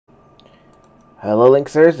Hello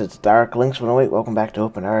Lynxers, it's Dark Lynx 108. Welcome back to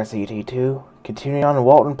OpenRCT2. Continuing on in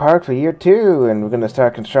Walton Park for year 2, and we're going to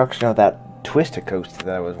start construction of that twister coaster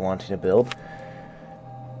that I was wanting to build.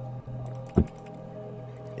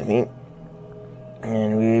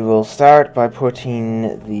 And we will start by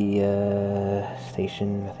putting the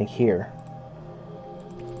station, I think, here.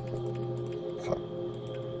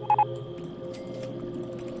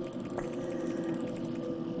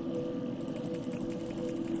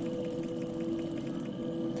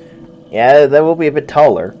 Yeah, that will be a bit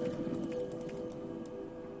taller.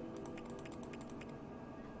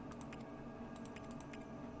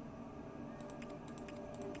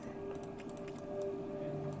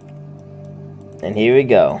 And here we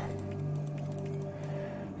go.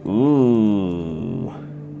 Ooh.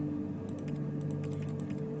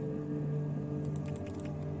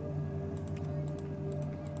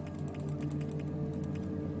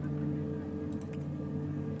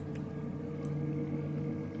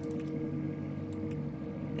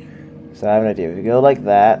 So I have an idea. If we go like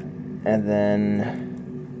that, and then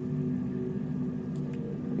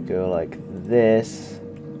we go like this.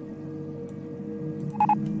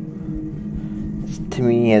 To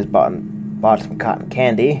me, has bought some cotton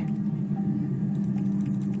candy.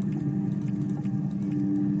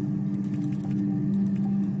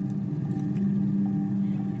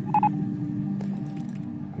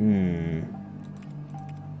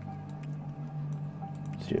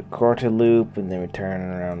 Let's do a quarter loop, and then we turn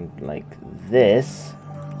around like this.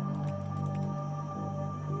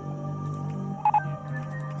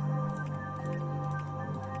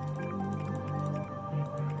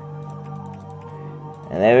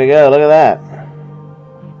 And there we go, look at that.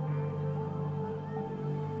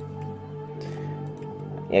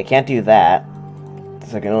 Yeah, I can't do that,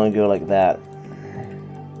 so I can only go like that.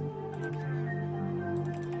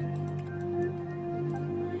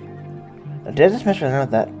 Did I just mess around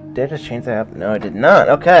with that? Did I just change that up? No, I did not.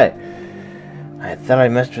 Okay. I thought I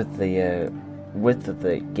messed with the width of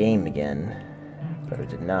the game again, but I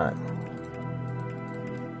did not.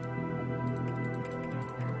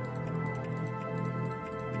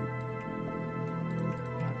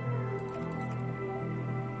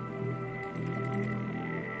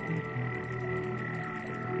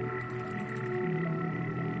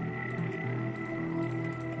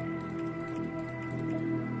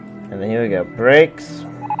 And then here we go, brakes.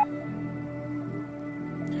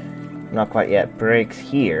 Not quite yet, brakes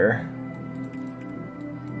here.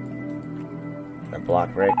 A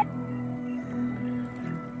block brake.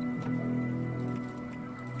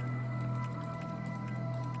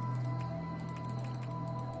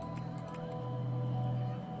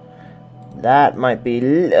 That might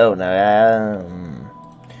be, oh no,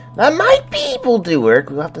 that might be able to work,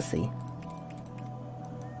 we'll have to see.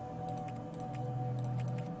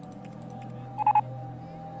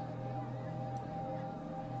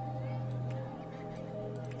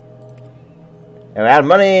 We're out of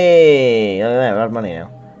money! Look at that, we're out of money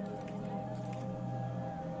now.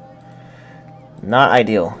 Not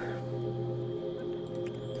ideal.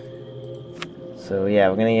 So yeah,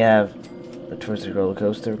 we're gonna have a twisted roller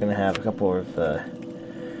coaster. We're gonna have a couple of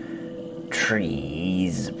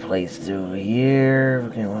trees placed over here. We're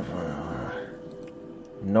gonna have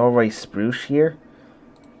Norway spruce here.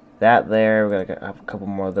 That there. We're gonna have a couple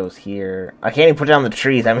more of those here. I can't even put down the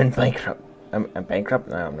trees. I'm in bankrupt. I'm bankrupt?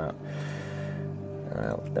 No, I'm not.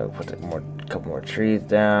 Then we put a couple more trees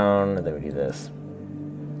down, and then we do this.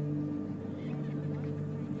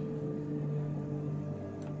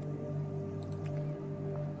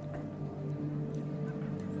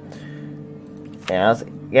 Yeah, let's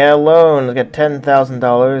get a loan. Let's get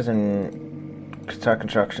 $10,000 and start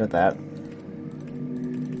construction of that.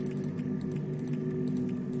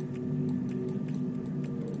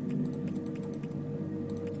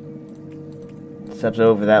 Steps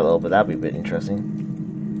over that a little bit. That'd be a bit interesting.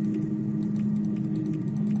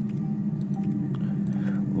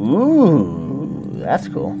 Ooh, that's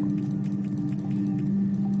cool.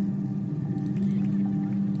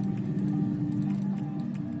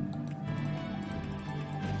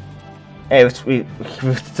 Hey,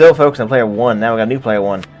 we're still focused on player 1. Now we got a new player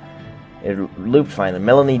 1. It looped finally.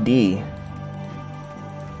 Melanie D.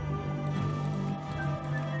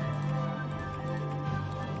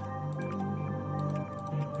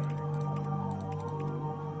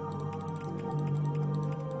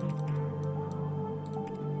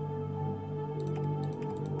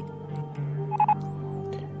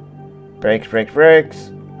 Brakes, brakes, brakes.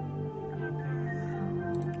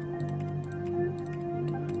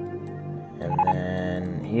 And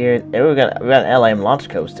then here, we got an LM launch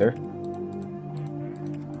coaster.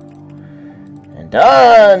 And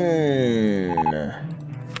Done!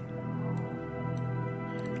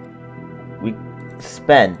 We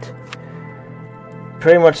spent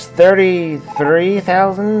pretty much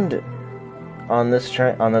 33,000 on this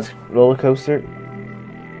roller coaster.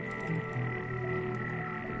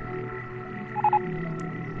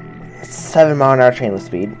 $7-mile-an-hour chainless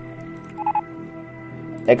speed.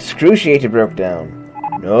 Excruciating broke down.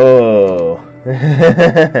 No.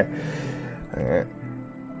 Alright.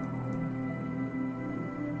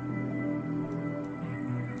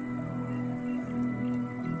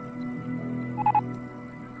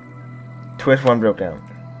 Twitch 1 broke down.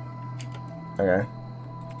 Okay.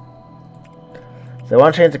 So I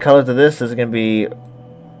want to change the colors of this. This is going to be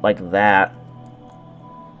like that.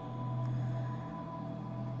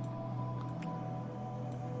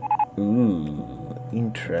 Ooh,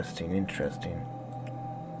 interesting, interesting.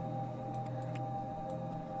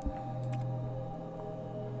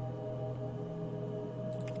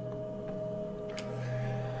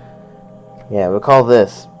 Yeah, we'll call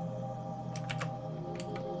this.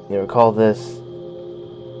 Yeah, we'll call this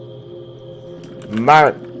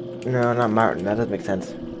Martin. No, not Martin. That doesn't make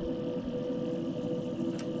sense.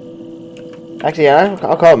 Actually, yeah,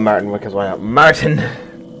 I'll call it Martin because why not? Martin.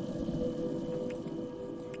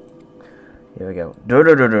 Here we go.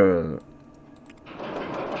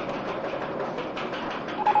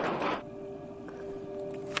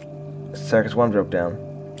 Circus 1 broke down.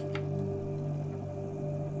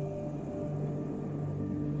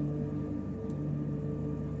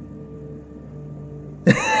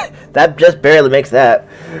 That just barely makes that.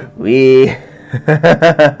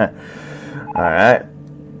 Alright.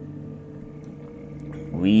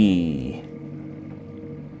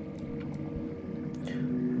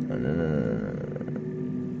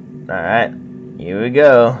 Alright. Here we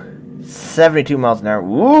go. 72 miles an hour.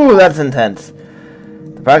 Ooh, that's intense.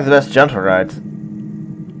 Probably the best gentle rides.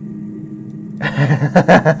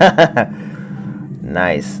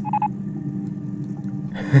 Nice.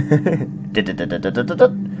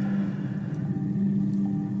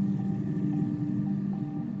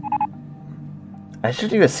 I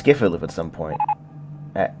should do a skipper loop at some point.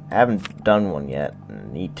 I haven't done one yet. I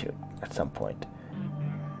need to at some point.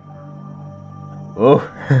 Ooh.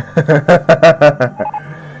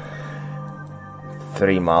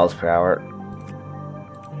 3 miles per hour.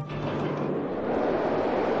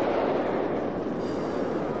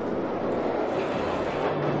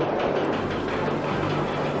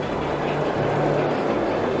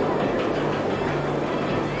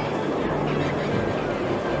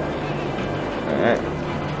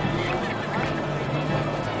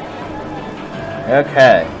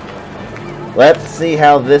 Okay, let's see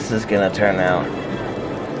how this is gonna turn out.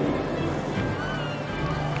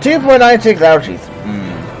 2.96 ouchies.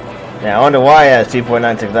 Now I wonder why it has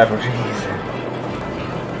 2.96 ouchies.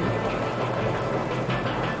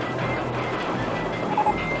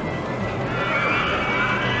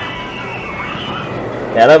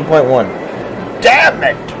 Yeah, 11.1. Damn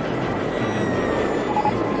it!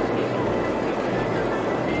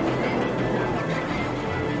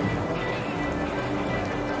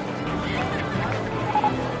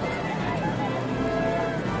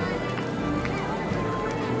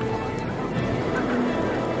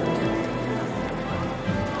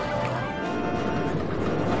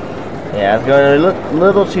 Yeah, I was going a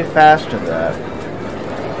little too fast for that.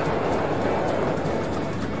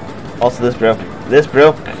 Also, this broke. This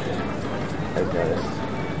broke. I've noticed.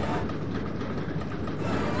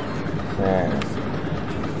 Yes.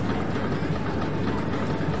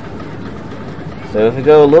 So if we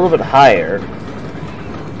go a little bit higher.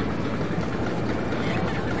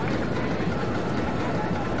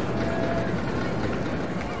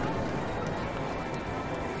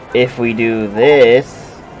 If we do this.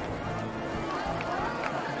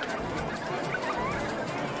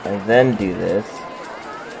 And then do this.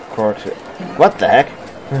 What the heck?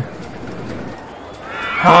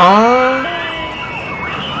 Huh?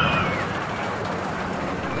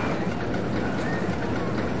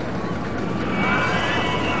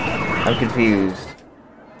 I'm confused.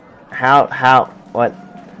 How, what?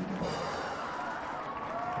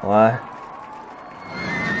 What?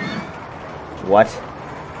 What?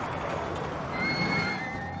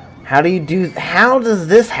 How do you do, how does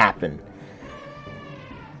this happen?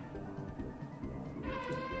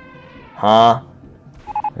 Huh?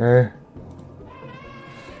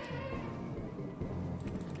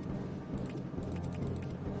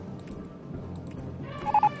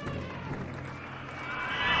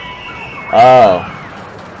 Oh.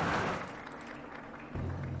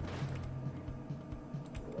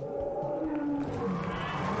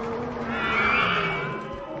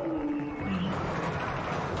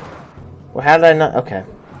 Well, how did I not? Okay.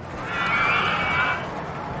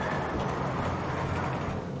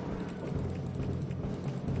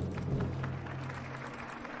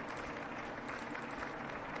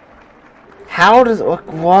 How does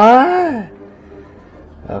what?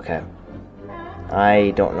 Okay.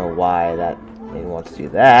 I don't know why that it wants to do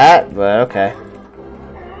that, but okay.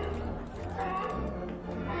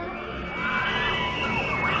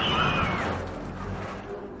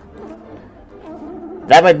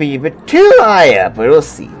 That might be a bit too high up, but we'll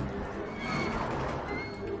see.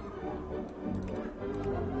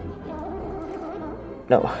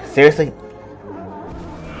 No, seriously?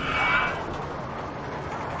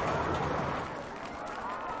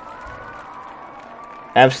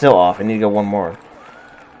 I'm still off. I need to go one more.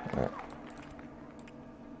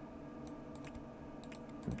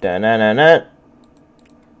 Da-na-na-na.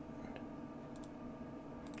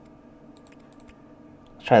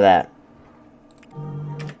 Let's try that.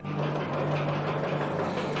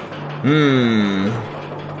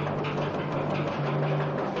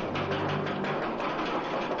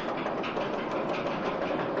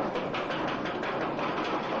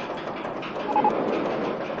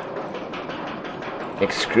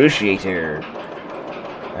 Excruciator.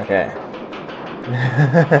 Okay.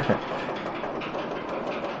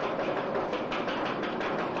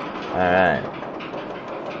 Alright.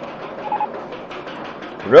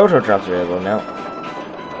 Roto drops available now.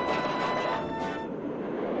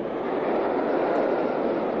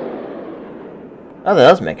 Oh, that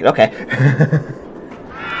does make it. Okay.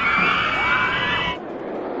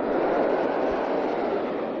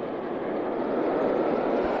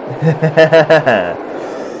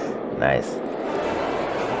 Nice.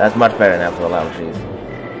 That's much better now for the lava cheese.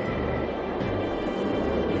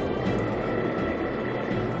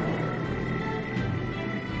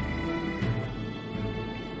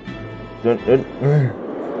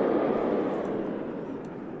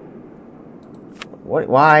 What?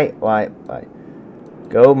 Why?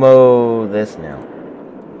 Go mow this now.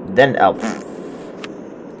 Then out.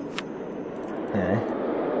 Okay.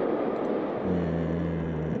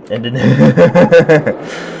 And then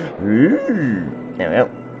there we go.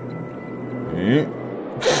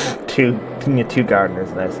 Two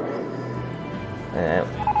gardeners, nice.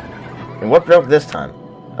 And what broke this time?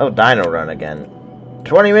 Oh, Dino Run again.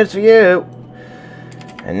 20 minutes for you.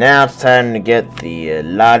 And now it's time to get the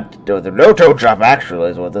the Roto Drop.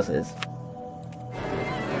 Actually, is what this is.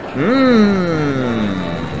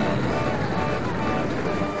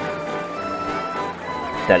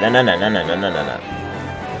 Da na na na na na na na na.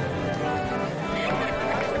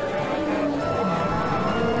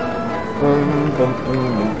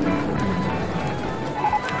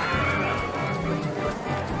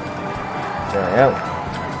 There we go.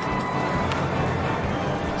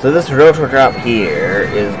 So this Roto Drop here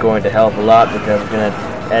is going to help a lot because I'm going to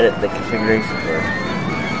edit the configuration for it.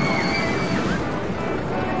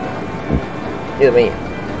 Excuse me.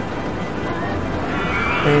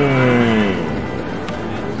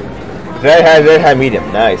 Very high,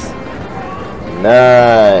 medium. Nice.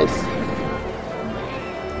 Nice.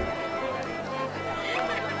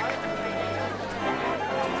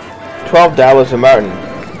 $12 for Martin.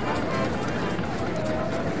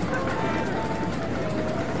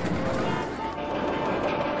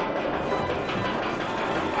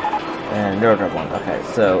 And no drop one. Okay,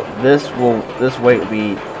 so this weight will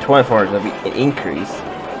be 24. It'll be an increase.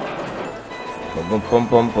 Boom, boom, boom,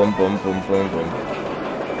 boom, boom, boom, boom, boom, boom.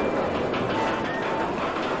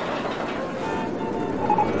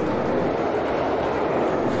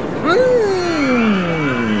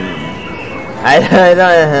 I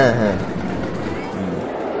don't.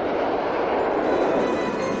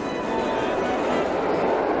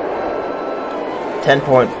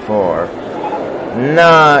 10.4.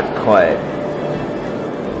 Not quite.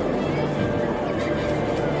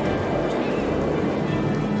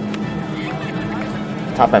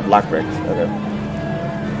 Top by block bricks. Okay.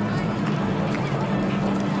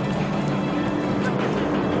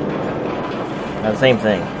 The same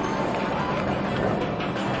thing.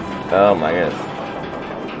 Oh my goodness.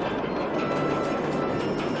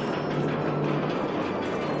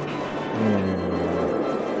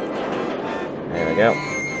 There we go.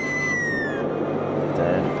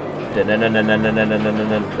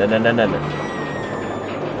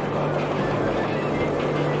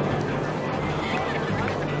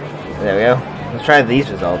 There we go. Let's try these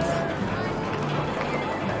results.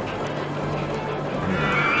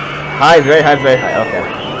 High, very high, very high. Okay.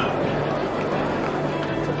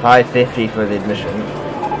 So 550 for the admission.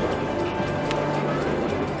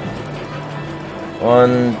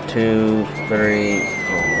 1, 2, 3,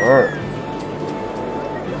 4.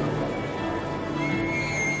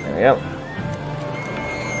 we go.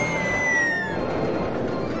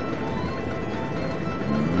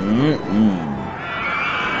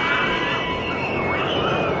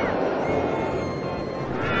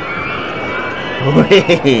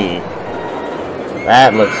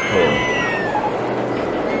 That looks cool.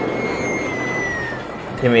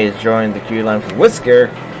 Timmy has joined the queue line for Whisker.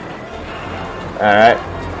 Alright.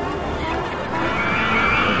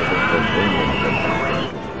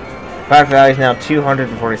 Park value is now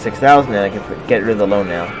 246,000, and I can get rid of the loan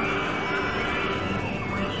now.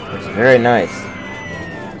 Which is very nice.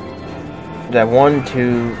 We have 1,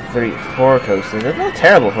 2, 3, 4 coasters. That's not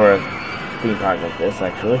terrible for a theme park like this,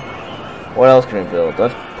 actually. What else can we build?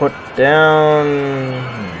 Let's put down...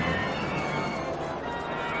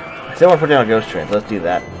 I still want to put down a ghost train, so let's do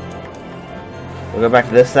that. We'll go back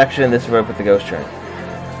to this section. This is where I put the ghost train.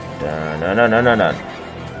 No.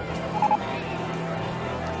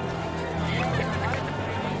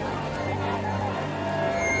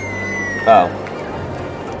 Oh.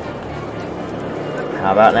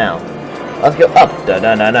 How about now? Let's go up. No.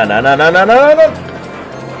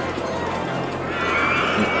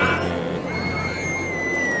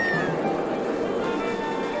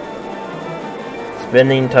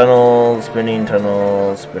 Spinning tunnel.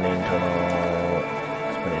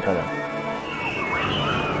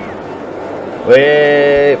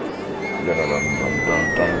 Wait.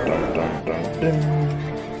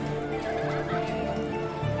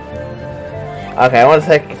 Okay, I want to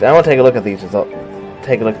take a look at these results.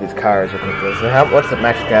 Take a look at these cars. So what's the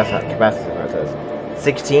max capacity? It says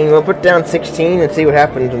 16. We'll put down 16 and see what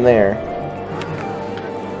happens in there.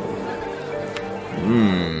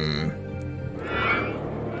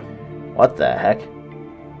 What the heck?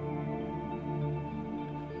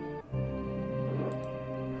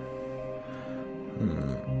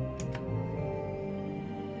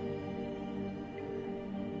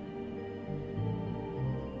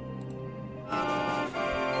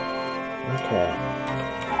 Okay.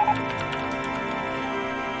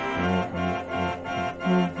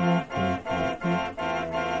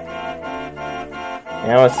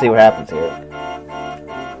 Now let's see what happens here.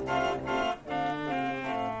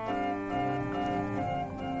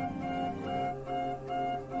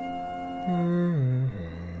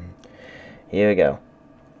 Here we go.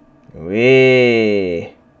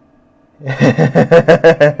 Wee. Okay,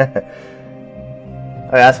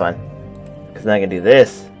 that's fine. Because now I can do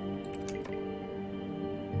this.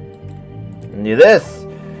 And do this.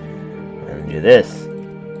 And do this.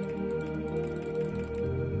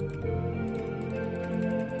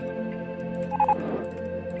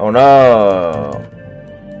 Oh no!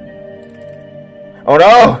 Oh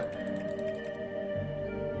no!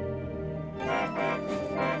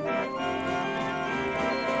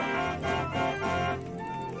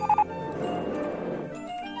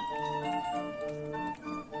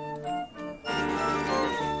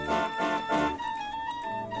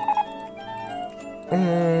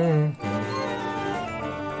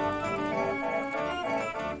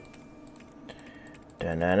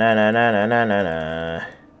 Da-na-na-na-na-na-na-na.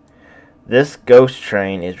 This ghost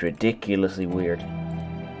train is ridiculously weird.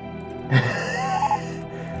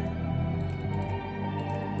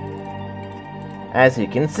 As you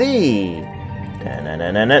can see.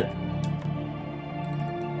 Da-na-na-na-na.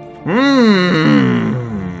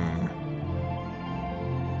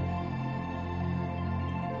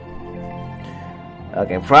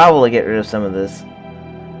 Okay, probably get rid of some of this.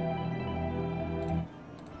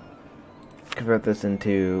 Convert this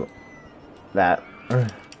into that.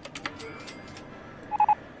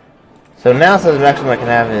 So now it says the maximum I can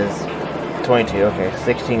have is 22. Okay,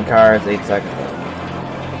 16 cars, 8 seconds.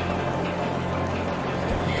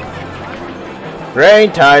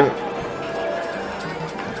 Rain time!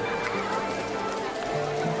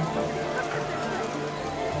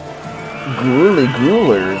 Ghouly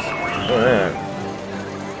ghoulers. Oh, man.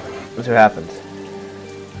 Let's see what happens.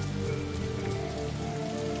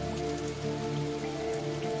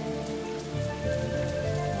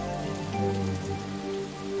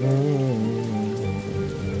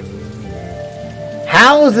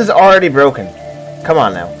 How is this already broken? Come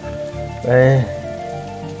on now.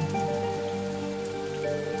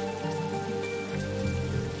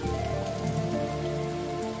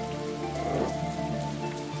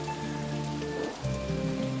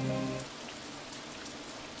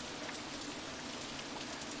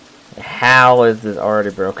 How is this already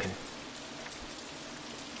broken?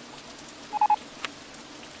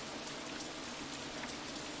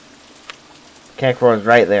 Connect road is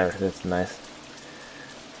right there. That's nice.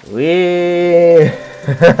 Wee.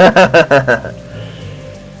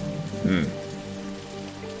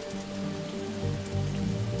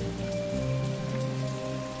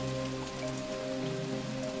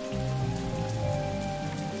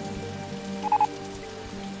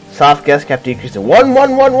 soft gas cap decreasing.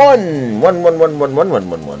 1111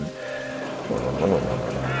 11111111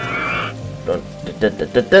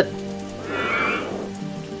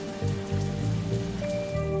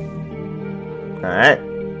 Alright.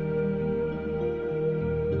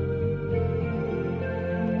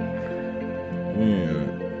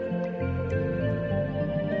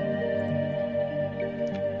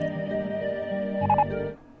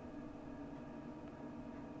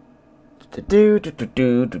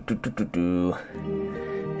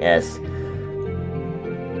 Yes.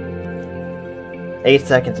 8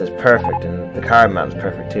 seconds is perfect, and the car amount is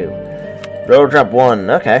perfect too. Road drop 1,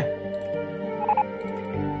 okay.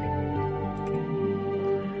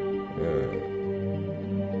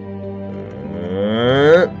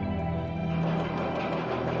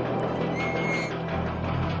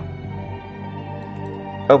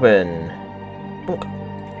 Open. Book.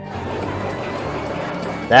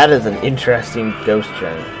 That is an interesting ghost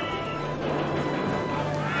train.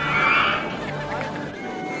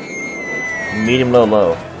 Medium, low,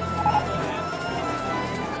 low.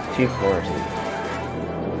 240.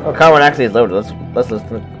 Oh, car 1 actually is loaded. Let's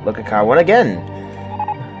look at car 1 again.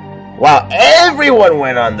 Wow, everyone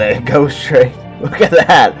went on the ghost train. Look at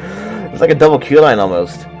that. It's like a double queue line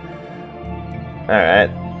almost. Alright.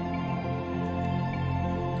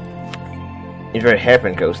 You're very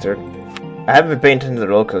hairpin coaster. I haven't been paying attention to the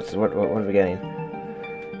roller coasters. What are we getting?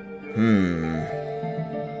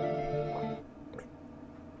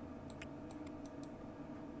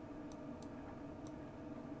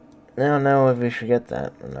 I don't know if we should get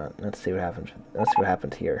that or not. Let's see what happens. Let's see what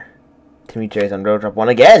happens here. Timmy J's on road drop 1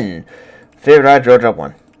 again. Favorite ride, road drop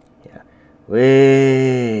 1. Yeah.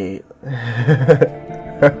 Wait.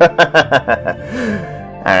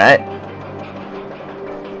 Alright.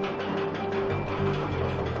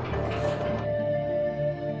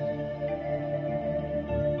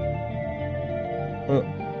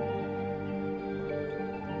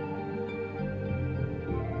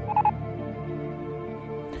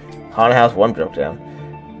 Haunted House 1 broke down.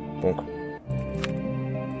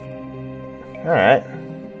 Alright.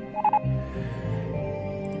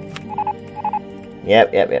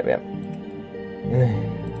 Yep. Yeah.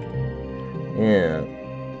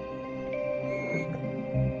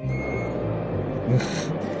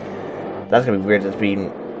 That's gonna be weird just being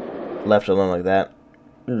left alone like that.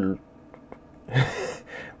 With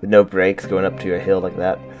no brakes going up to a hill like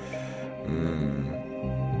that.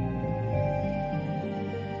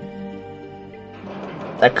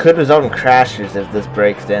 That could result in crashes if this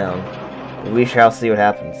breaks down. We shall see what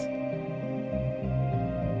happens.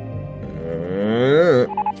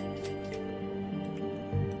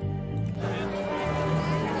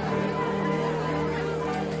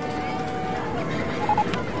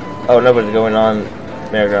 Oh, nobody's going on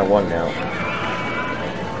merry-go-round 1 now.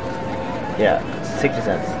 Yeah, 60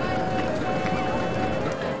 cents.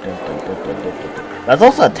 That's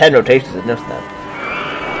also 10 rotations, I noticed that.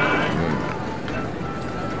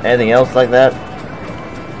 Anything else like that?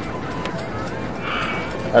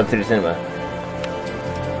 That's 3D Cinema.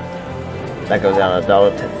 That goes down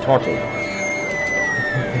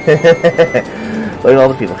 $1.20. Look at all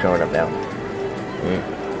the people showing up now.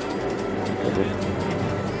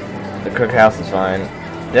 The cookhouse is fine.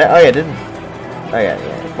 Yeah, oh yeah, didn't. Oh yeah,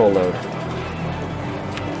 full load.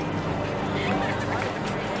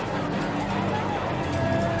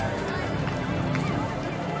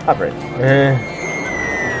 Operate.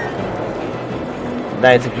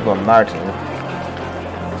 96 people on Martin.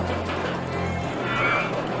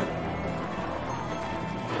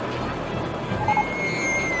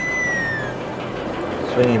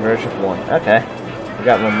 Swinging version 1. Okay. We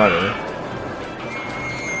got more money.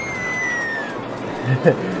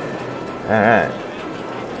 Alright.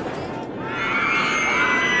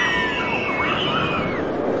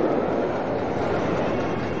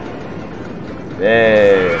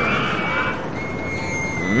 There.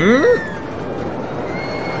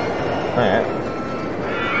 Alright.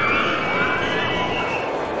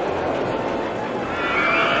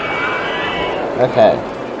 Okay.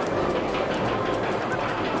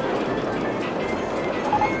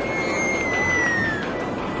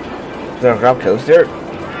 Is there a drop coaster?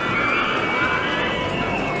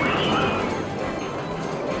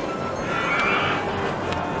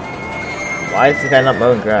 Why is this guy not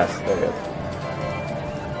mowing grass? There it is.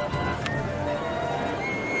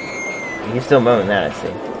 He's still mowing that, I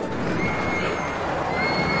see.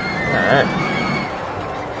 Alright.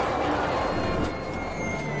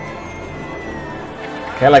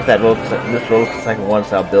 I like that road, this road cycle 1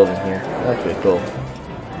 style building here. That's pretty cool.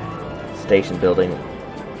 Station building.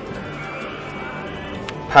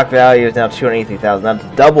 Puck value is now 283,000. That's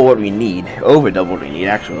double what we need. Over double what we need,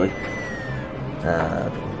 actually.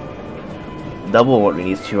 Double what we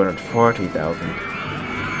need is 240,000.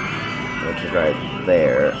 Which is right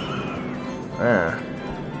there.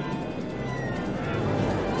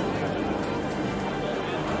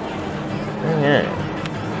 Okay.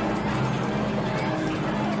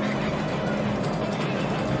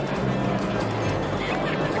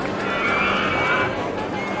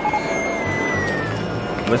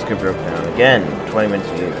 Whisker broke down again. 20 minutes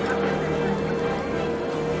to do.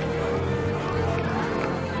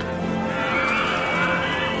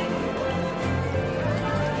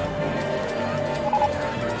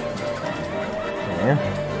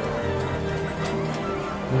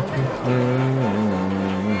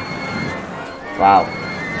 Wow.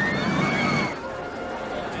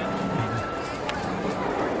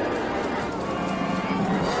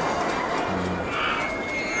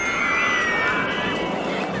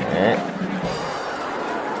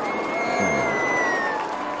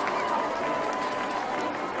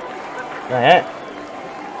 Okay.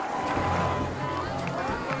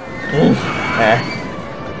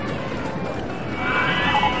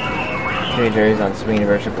 Three jerseys on Sweeney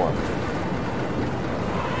version 1.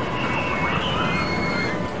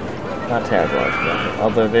 Not terrible,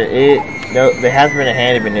 although there has been a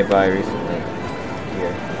handy been nearby recently.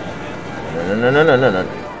 Here. No.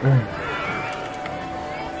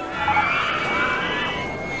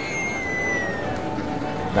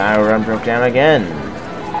 Now run broke down again.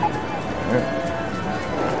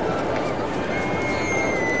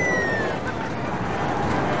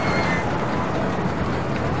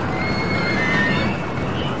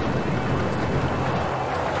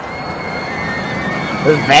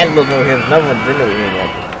 There's vandalism over here. There's no one's been over here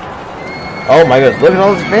yet. Oh my goodness, look at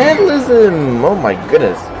all this vandalism! Oh my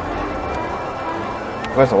goodness.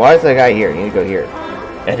 First of all, why is that guy here? You need to go here.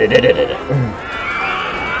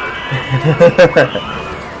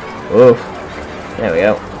 Oof. There we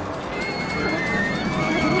go.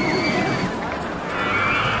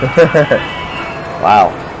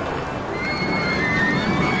 Wow.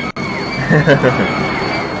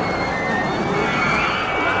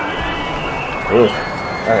 Oof.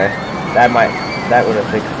 Okay. That would have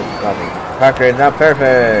fixed the problem. Parker is not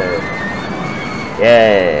perfect!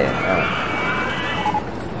 Yay! Oh.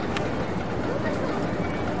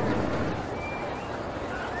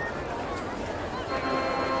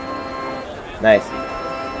 Nice.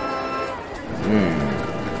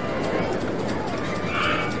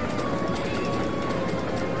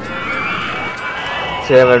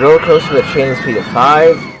 So we have a roller coaster with a chain speed of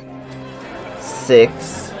 5,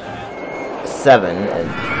 6, 7, and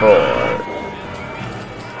 4.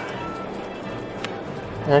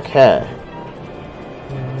 Okay.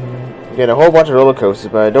 Get a whole bunch of roller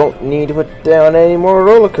coasters, but I don't need to put down any more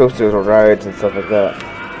roller coasters or rides and stuff like that.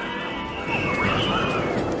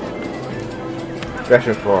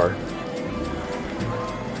 Section 4.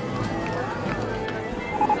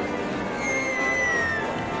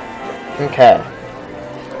 Okay.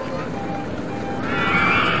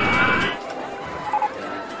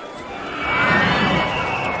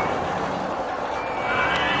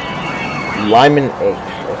 Lyman H.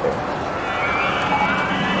 Okay.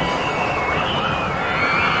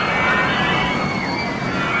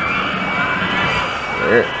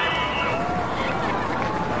 There.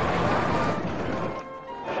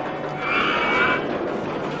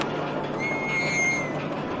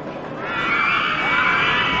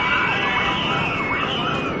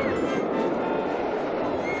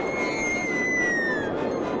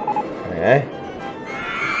 Okay.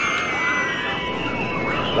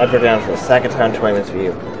 That broke down for the second time, 20 minutes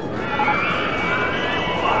view.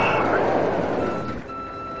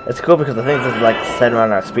 It's cool because the things is like set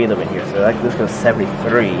around our speed limit here, so like this goes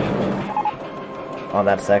 73 on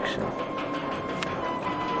that section.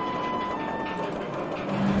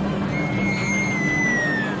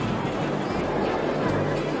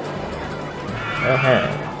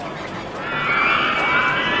 Okay.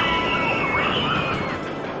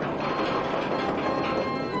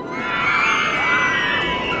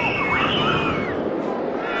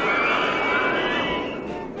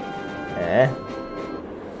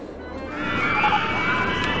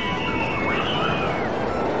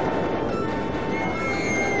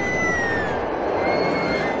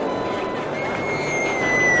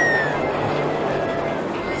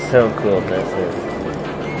 So cool this is.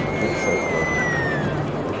 It's so cool.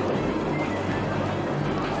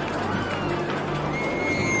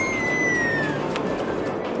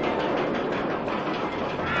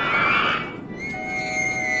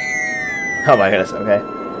 Oh my goodness, okay.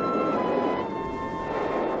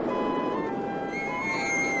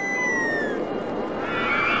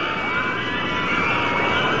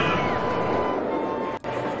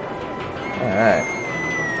 Alright.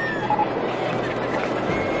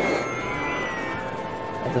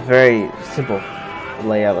 It's a very simple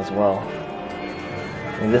layout as well.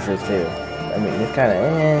 I mean, this is too. I mean, it's kind of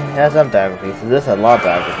has some diagonal pieces. This has a lot of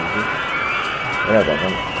diagonal pieces. No, it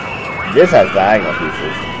doesn't. This has diagonal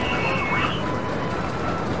pieces.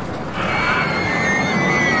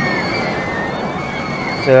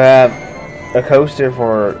 So I have a coaster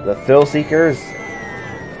for the thrill seekers.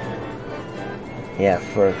 Yeah,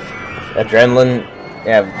 for adrenaline.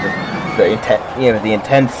 Yeah, the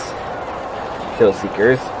intense thrill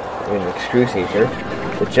seekers, an excruciator,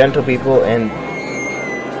 the gentle people, and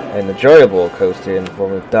an enjoyable coaster in the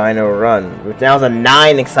form of Dino Run, which now has a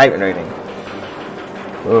 9 excitement rating.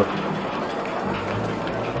 Ugh.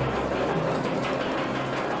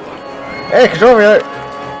 Hey, control over there!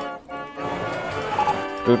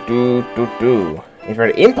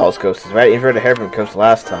 Inverted impulse coasters, right? Inverted hairpin coaster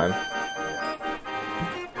last time.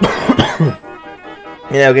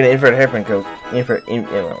 You know, get an inverted hairpin coaster.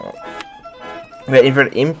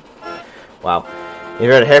 Wow.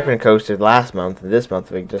 Inverted hairpin coaster last month, and this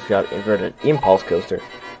month we just got inverted impulse coaster.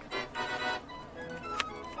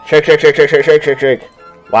 Shake, shake, shake, shake, shake, shake, shake, shake.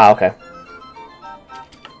 Wow, okay.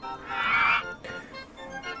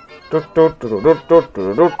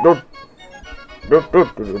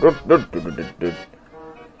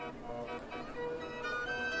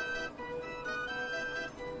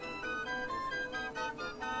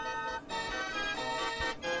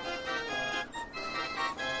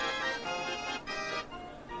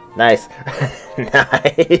 Nice.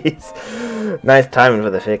 Nice. Nice timing for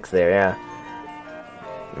the fix there, yeah.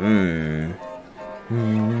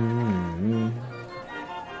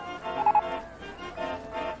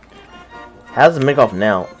 How's the make off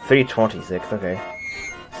now? 326, okay.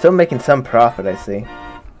 Still making some profit, I see.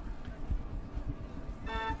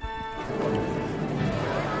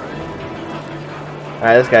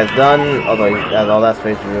 Alright, this guy's done, although he has all that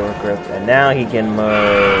space for real grip. And now he can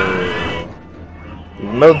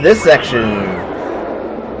mow this section.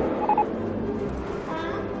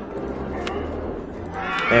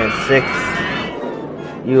 And 6.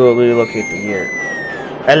 You will relocate the gear.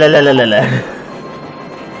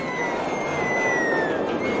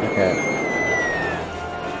 Okay.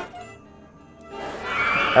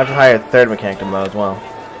 I have to hire a third mechanic to mow as well.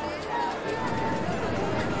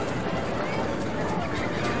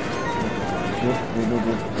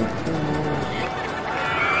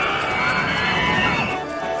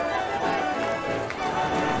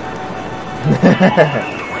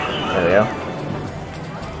 There we go.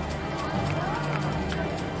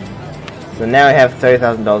 So now I have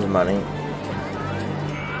 $30,000 of money,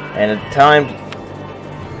 and it's time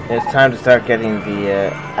to start getting the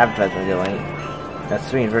advertisement going. That's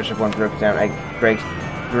sweet. Version 1 breaks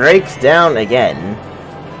down again.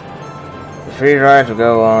 The free rides will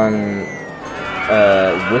go on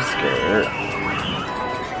Whisker.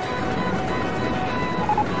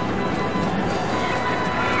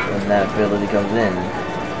 When that ability comes in.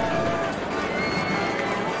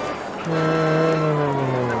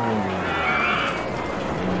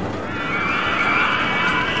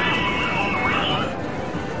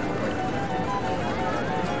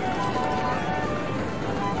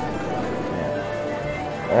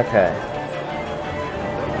 Okay.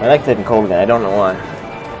 I like taking cold again, I don't know why.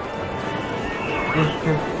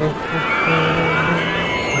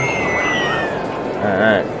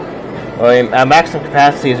 Alright. Well, our maximum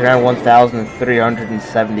capacity is around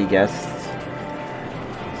 1,370 guests.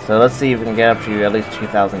 So let's see if we can get up to at least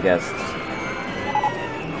 2,000 guests.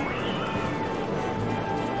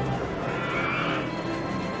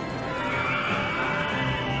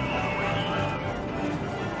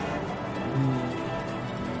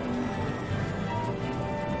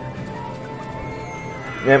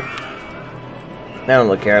 Yep. I don't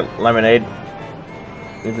look here. Lemonade.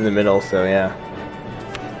 It's in the middle, so yeah.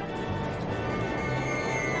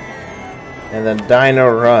 And then Dino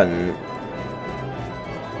Run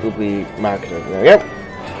will be marketed. There we go.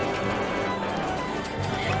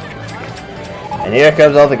 And here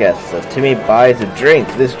comes all the guests. As Timmy buys a drink.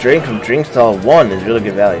 This drink from Drink Stall 1 is really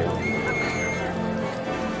good value.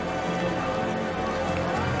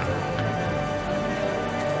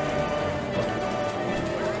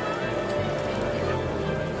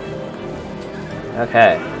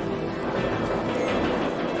 Okay.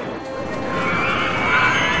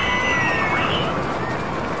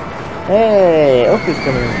 Hey, Opie's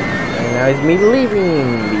coming. And now he's me leaving.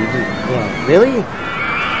 Yeah, really?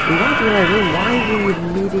 You want to be in my room? Why would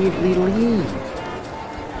you immediately leave?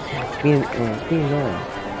 It's being annoying.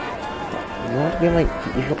 You want to be in my?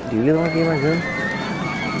 Do you really want to be in my room?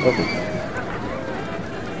 Okay.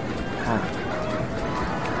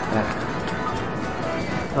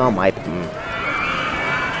 Oh my.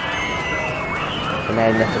 And I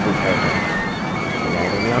have nothing to be perfect. And I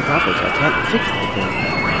didn't on top of it, so I can't fix anything.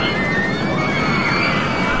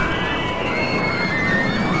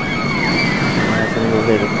 I'm gonna go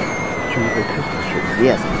later. Tree for Christmas trees.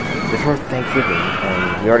 Yes, before Thanksgiving,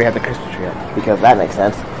 and we already have the Christmas tree up because that makes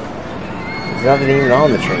sense. There's nothing even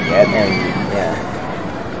on the tree yet, and yeah.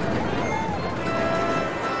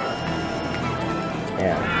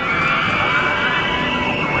 Yeah.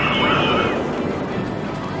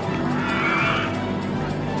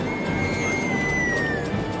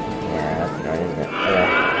 Yeah, that's annoying, isn't it?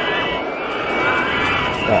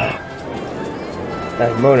 Okay.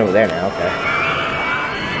 That's moon over there now, okay.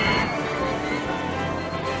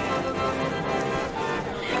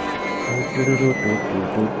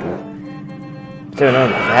 So annoying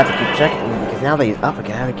because I have to keep checking, because now that he's up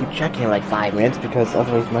again, I have to keep checking like 5 minutes because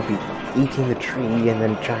otherwise he might be eating the tree and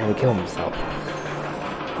then trying to kill himself.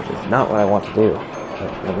 Which is not what I want to do.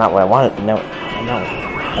 Not what I want to, no,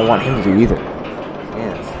 I want him to do either.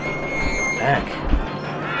 Yes. Back.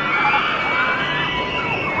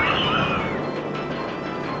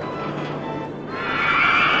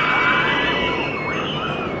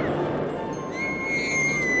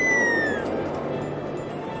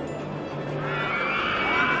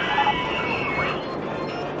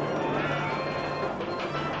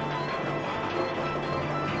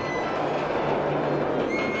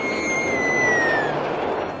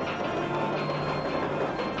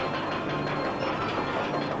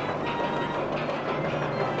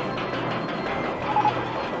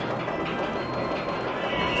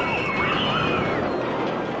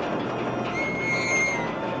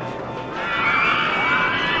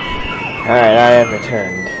 Alright, I have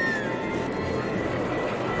returned.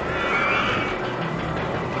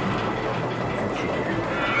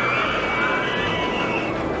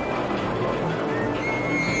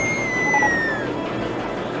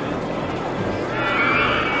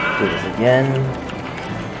 Do this again.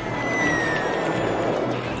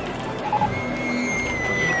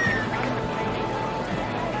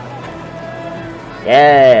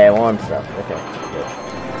 Yeah, one stuff. Okay, good.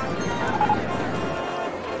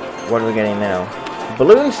 What are we getting now?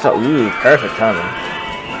 Balloon stall. Ooh, perfect timing.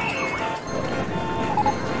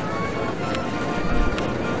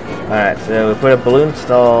 Alright, so we put a balloon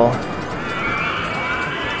stall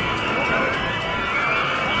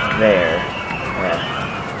there.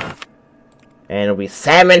 Yeah. And it'll be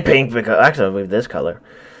salmon pink because actually it'll be this color.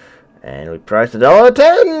 And we priced it $1.10.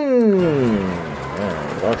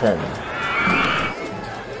 Yeah, $1.10.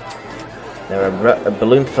 Now a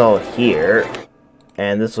balloon stall here.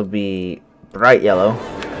 And this will be bright yellow.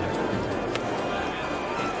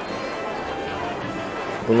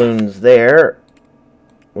 Balloons there,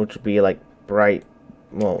 which will be like bright,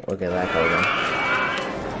 well, okay, that color then.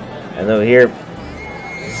 And over here,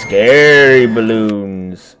 scary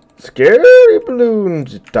balloons. Scary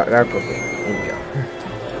balloons. Dark purple. There you go.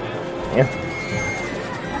 Yeah.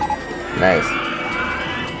 Nice.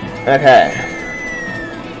 Okay.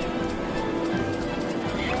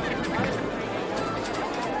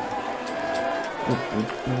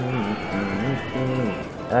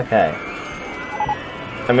 Okay.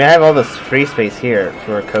 I mean, I have all this free space here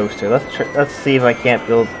for a coaster. Let's see if I can't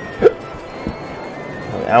build.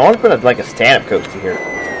 I want to put like a stand-up coaster here.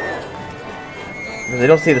 They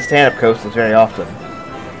don't see the stand-up coasters very often.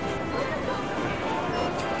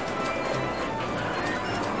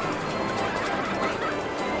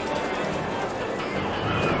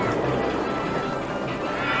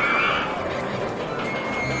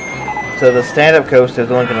 So the stand-up coaster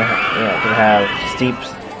is only gonna have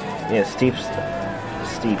steeps. Yeah, steeps.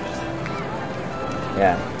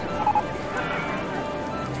 Yeah.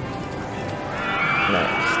 No,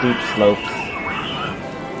 steep slopes.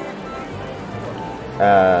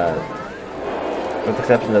 With the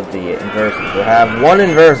exception of the inversions. We'll have one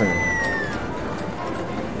inversion.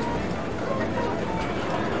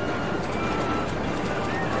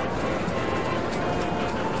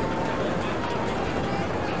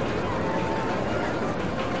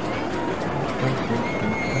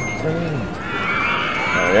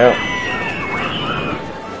 There we go.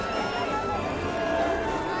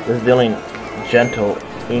 This is the only gentle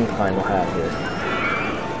incline we'll have here.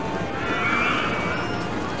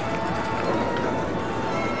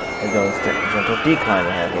 And the only gentle decline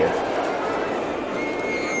we'll have here.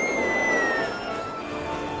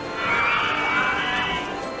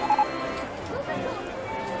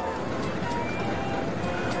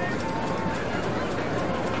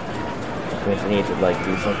 Which means I need to like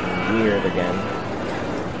do something weird again.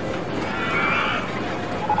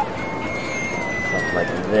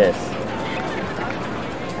 this.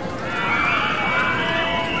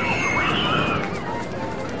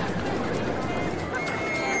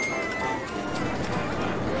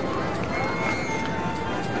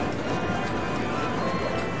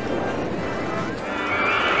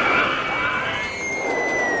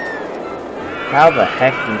 How the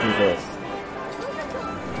heck do you do this?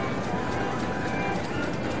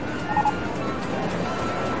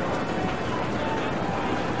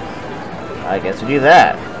 I guess we do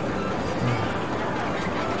that.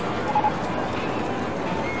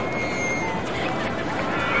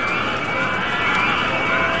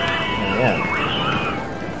 Yeah.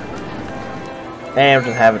 And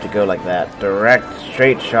just have it to go like that. Direct,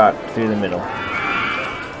 straight shot through the middle.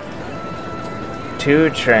 2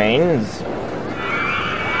 trains.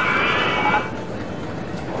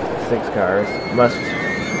 6 cars. Must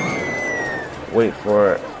wait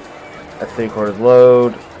for a 3/4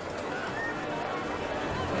 load.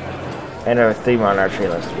 And our theme on our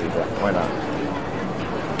trailer speed, but why not?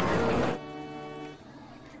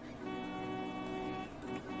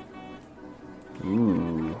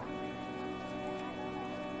 Ooh.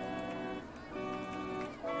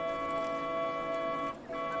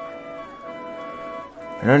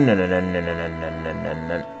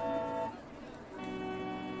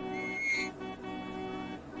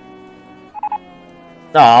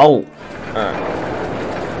 No. Oh!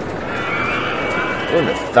 In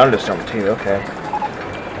the thunderstorm too, okay.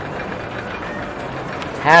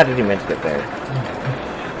 How did he meant to get there?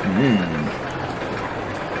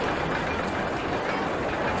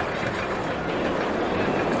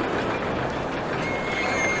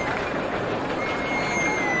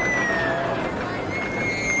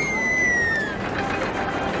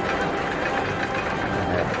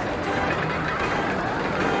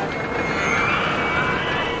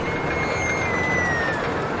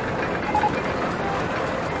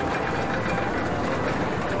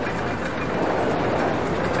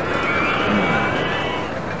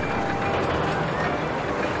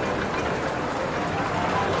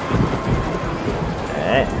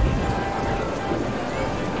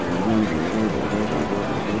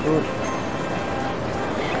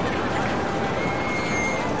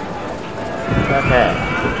 Okay.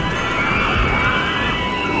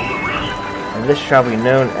 And this shall be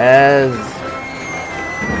known as...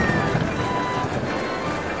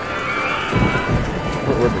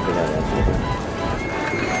 what would it be known as?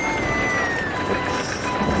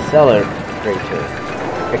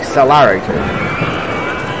 Accelerator.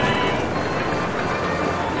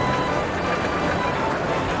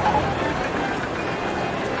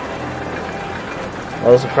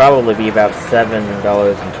 Well, this will probably be about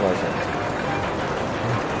 $7.20.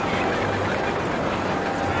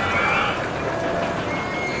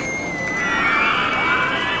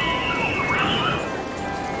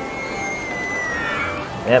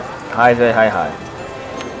 Yep, high.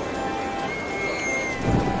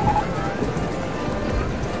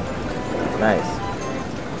 Nice.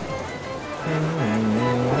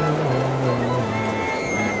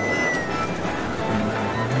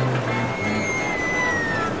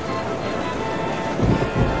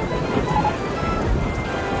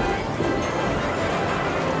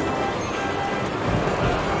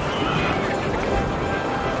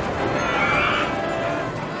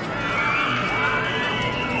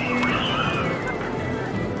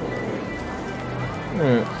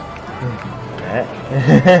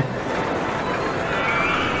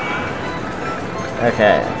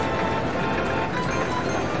 Okay.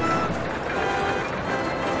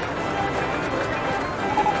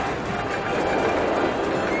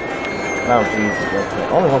 Oh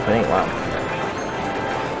Jesus, only 1.8, wow.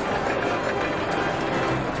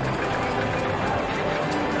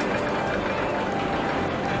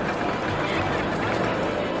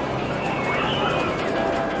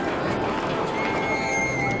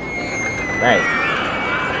 Nice.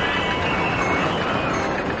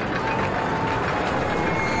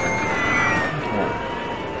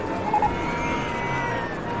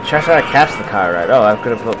 Try to catch the car right. Oh, I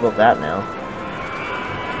could have built that now.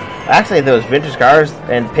 Actually, there was vintage cars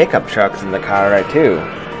and pickup trucks in the car right too.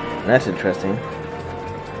 That's interesting.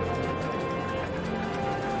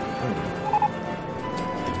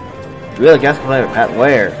 Really, guys can play at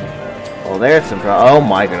where? Oh, there's some oh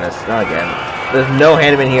my goodness, not again. There's no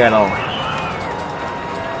handyman here at all.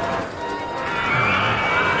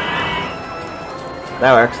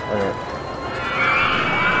 That works. Okay.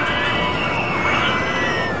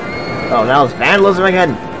 Oh, now it's vandalism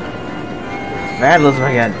again. Vandalism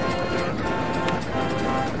again.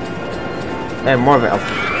 And more vandalism.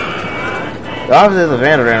 Obviously there's a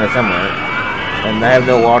vandal around here somewhere. And I have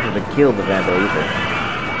no water to kill the vandal either.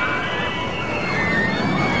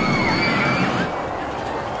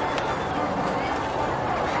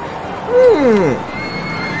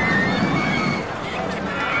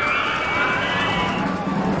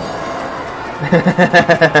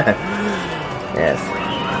 Yes.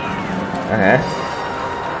 Okay.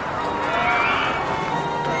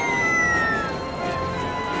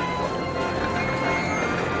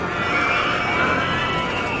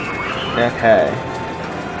 Okay.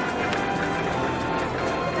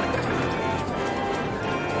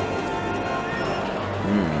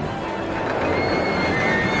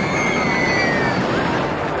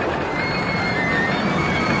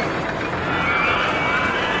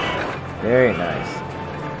 Very nice.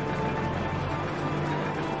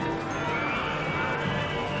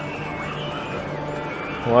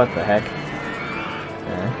 What the heck?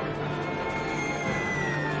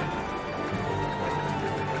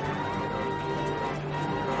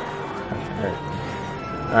 Okay.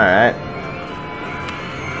 Alright.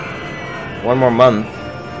 One more month.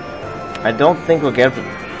 I don't think we'll get up to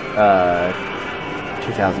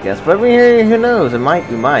 2,000 guests, but who knows? We might.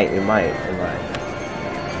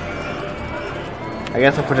 I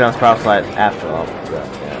guess I'll put it on Spotlight after all. Yeah.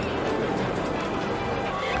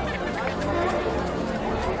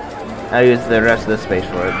 I'll use the rest of the space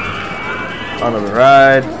for it. On the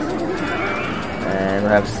rides. And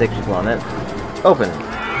we'll have 6 people on it. Open.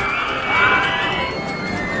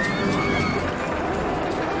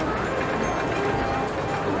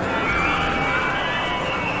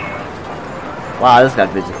 Wow, this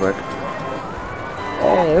got busy quick.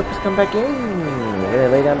 Hey, Opus, come back in. You're gonna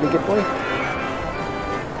lay down and be a good boy?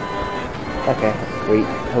 Okay, wait.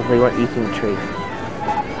 Hopefully you weren't eating the tree.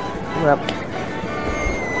 Come up.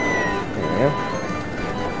 There you go.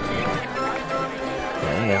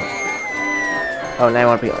 There you go. Oh, now you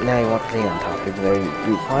want the thing on top.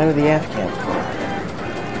 You fine with the Afghan floor.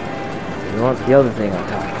 You want the other thing on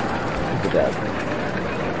top. Look at that.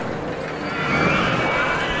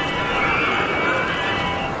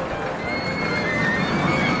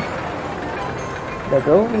 No,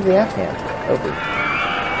 go with the Afghan. Open.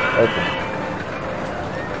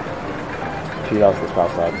 Shoot off this power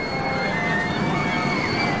slide.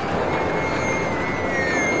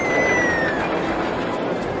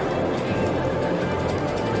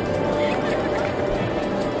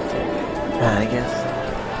 I guess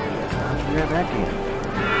I'll have to be right back here.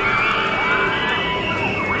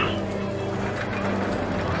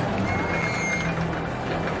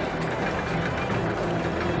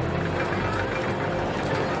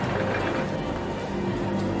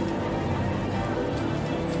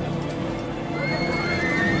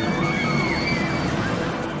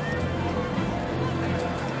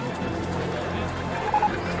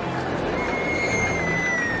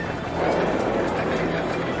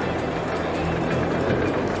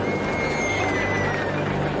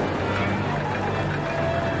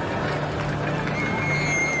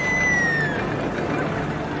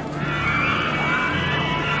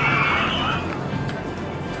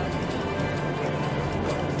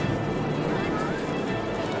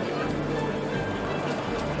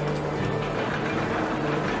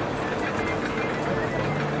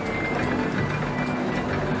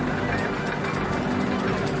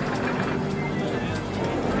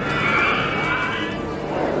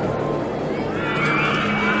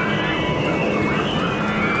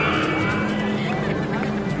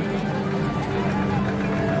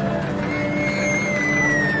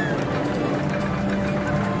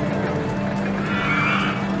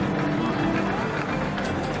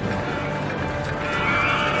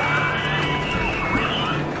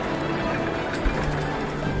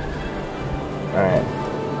 Alright.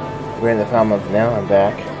 We're in the final month now. I'm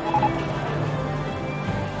back.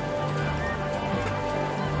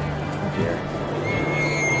 Oh dear.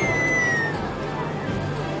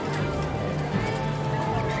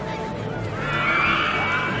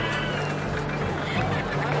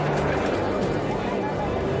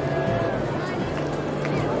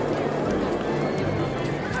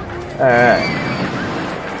 Alright.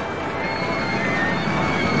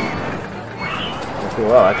 Pretty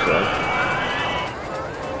well, actually.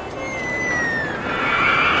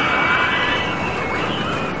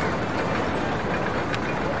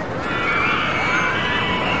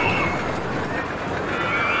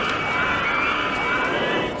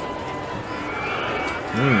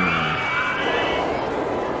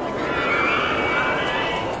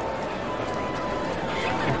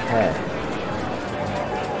 Okay.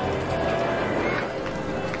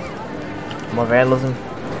 More vandalism?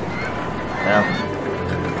 No.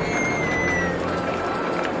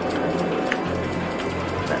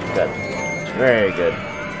 That's good. It's very good.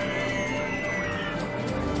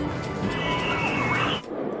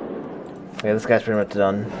 Okay, this guy's pretty much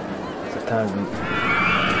done. It's time for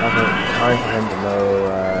him to mow,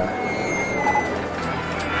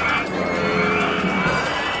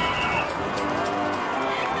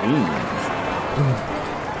 Jeez.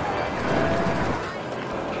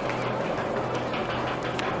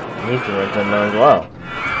 He's the right to mow as well.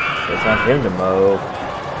 So it's not him to mow.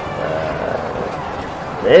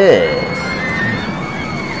 This.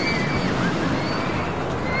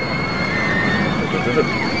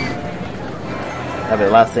 That'll be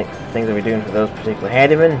the last things that we're doing for those particular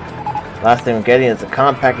handymen. Last thing we're getting is a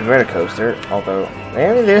compacted roller coaster, although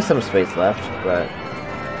maybe there's some space left, but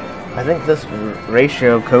I think this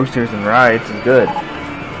ratio of coasters and rides is good.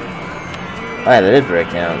 Oh yeah, that did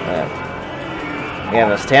break down. We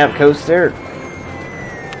have a stamp coaster,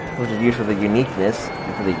 which is used for the uniqueness,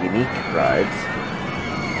 for the unique rides.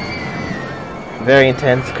 Very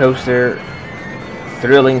intense coaster,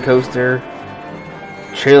 thrilling coaster,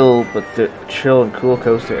 chill chill and cool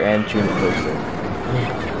coaster, and tuna coaster.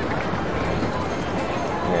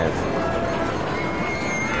 Yes.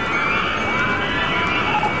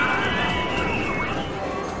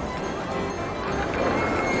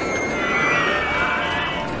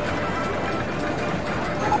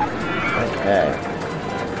 Okay.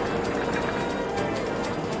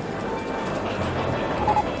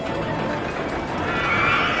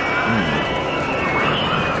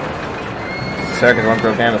 Circuit one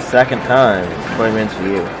broke down a second time. 20 minutes for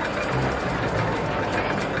you.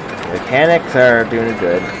 The mechanics are doing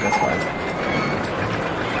good. That's fine.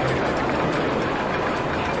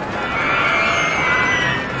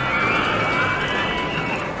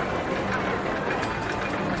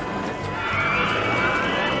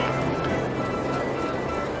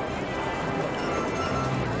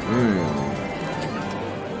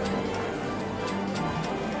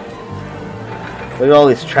 Look at all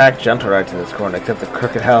these track gentle rides in this corner, except the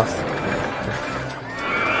crooked house.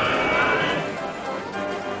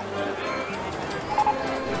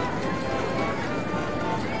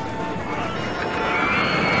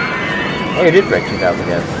 Oh, you did break 2,000, I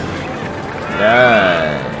guess.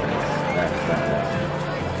 Nice.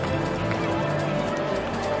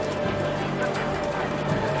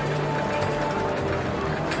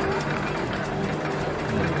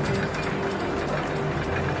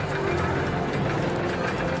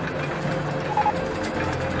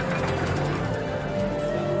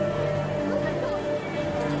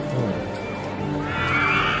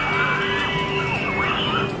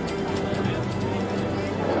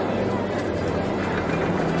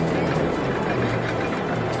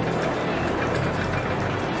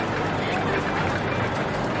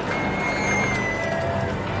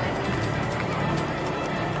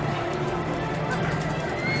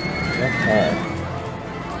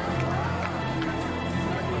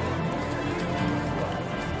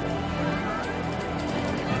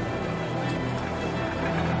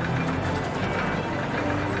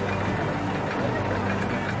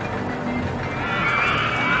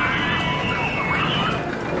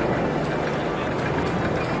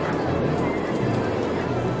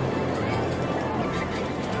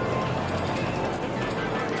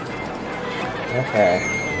 Okay.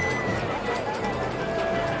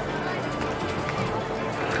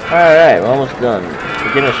 Alright, we're almost done.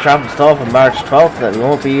 We're getting a shop installed for March 12th that we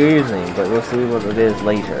won't be using, but we'll see what it is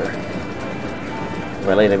later.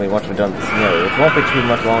 By later, I mean once we're done with the scenario. It won't be too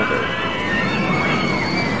much longer.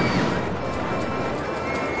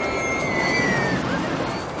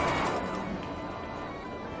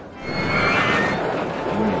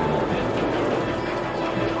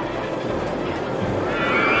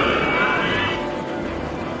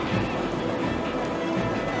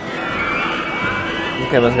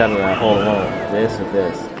 Okay, let's go to that whole alone. This or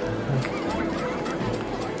this.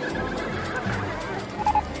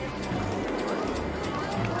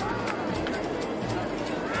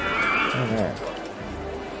 Alright.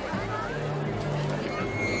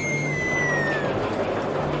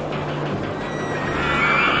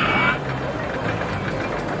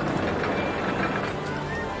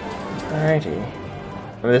 Alrighty. I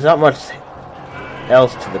mean, there's not much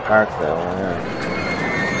else to the park though.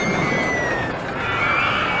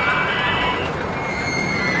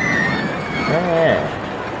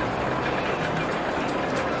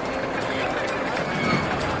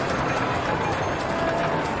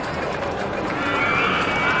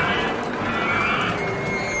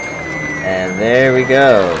 And there we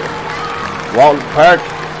go. Walton Park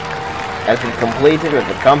has been completed with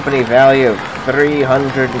a company value of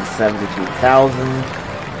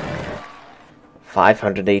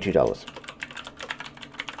 $372,582.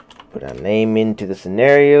 Put our name into the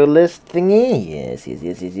scenario list thingy.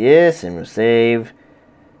 Yes. And we'll save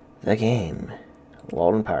the game.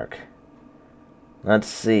 Walton Park. Let's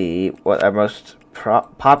see what our most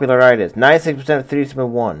popular ride is. 96% of 3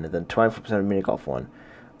 1, and then 24% of mini golf 1.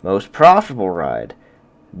 Most profitable ride.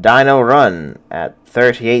 Dino Run at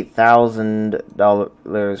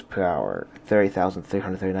 $38,000 per hour.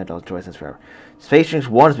 $30,339.20 per hour. Space Drinks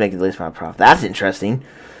 1 is making the least amount of profit. That's interesting.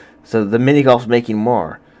 So the mini golf's making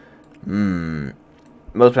more. Most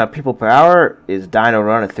amount of people per hour is Dino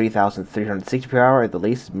Run at 3,360 per hour. At the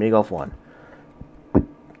least is mini golf 1.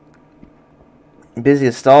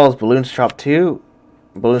 Busiest stall is Balloon Shop 2.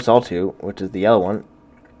 Balloon Stall 2, which is the yellow one.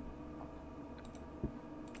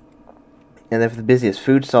 And then for the busiest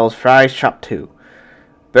food stalls, Fries Shop 2.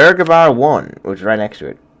 Burger Bar 1, which is right next to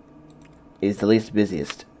it, is the least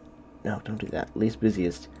busiest. No, don't do that. Least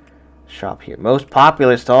busiest shop here. Most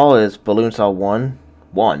popular stall is Balloon Stall 1.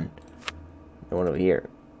 The one over here.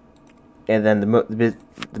 And then the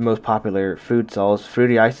most popular food stall is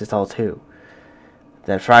Fruity Ice Stall 2.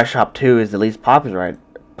 Then Fry Shop 2 is the least popular,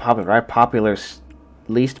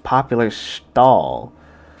 least popular stall.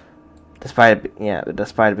 Despite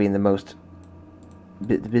it being the most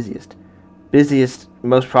the busiest.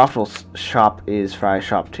 Most profitable shop is Fry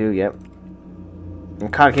Shop 2, yep.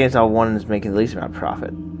 And Cotton Candy Stall 1 is making the least amount of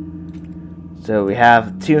profit. So we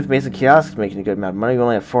have 2 information kiosks making a good amount of money. We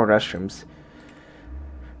only have 4 restrooms.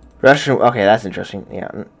 Okay, that's interesting.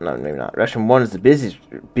 Yeah, no, maybe not. Restroom 1 is the busiest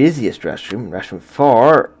restroom. Restroom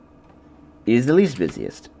 4 is the least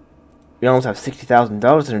busiest. We almost have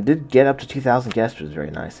 $60,000, and it did get up to 2,000 guests, which is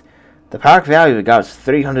very nice. The park value we got is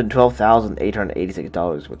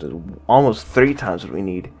 $312,886, which is almost 3 times what we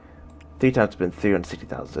need. 3 times has been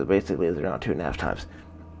 360,000, so basically it's around 2.5 times.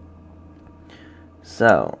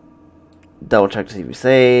 So, double check to see if we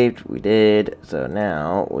saved. We did. So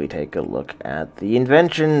now we take a look at the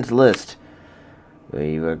inventions list.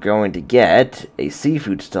 We were going to get a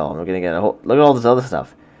seafood stall. We're going to get a whole... Look at all this other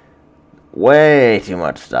stuff. Way too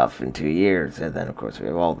much stuff in 2 years. And then, of course, we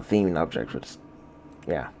have all the theming objects, which...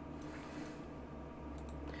 Yeah.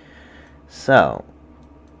 So,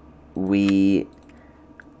 we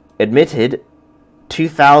admitted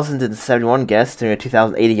 2,071 guests and we had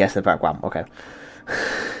 2,080 guests in the park. Wow, okay.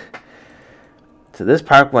 So this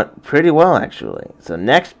park went pretty well, actually. So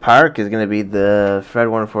next park is going to be the Fred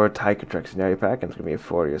 104 Tiger Trek scenario pack. And it's going to be a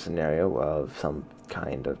 4-year scenario of some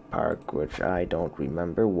kind of park, which I don't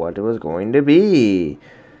remember what it was going to be.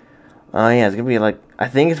 Oh, yeah, it's going to be like... I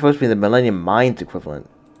think it's supposed to be the Millennium Mines equivalent.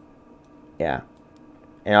 Yeah.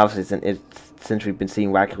 And obviously, since we've been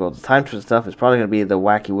seeing Wacky Worlds time travel stuff, it's probably going to be the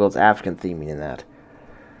Wacky Worlds African theming in that.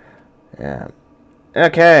 Yeah.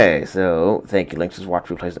 Okay, so thank you, Lynx, for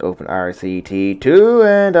watching. Replace OpenRCT2,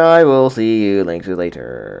 and I will see you, Lynx,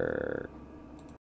 later.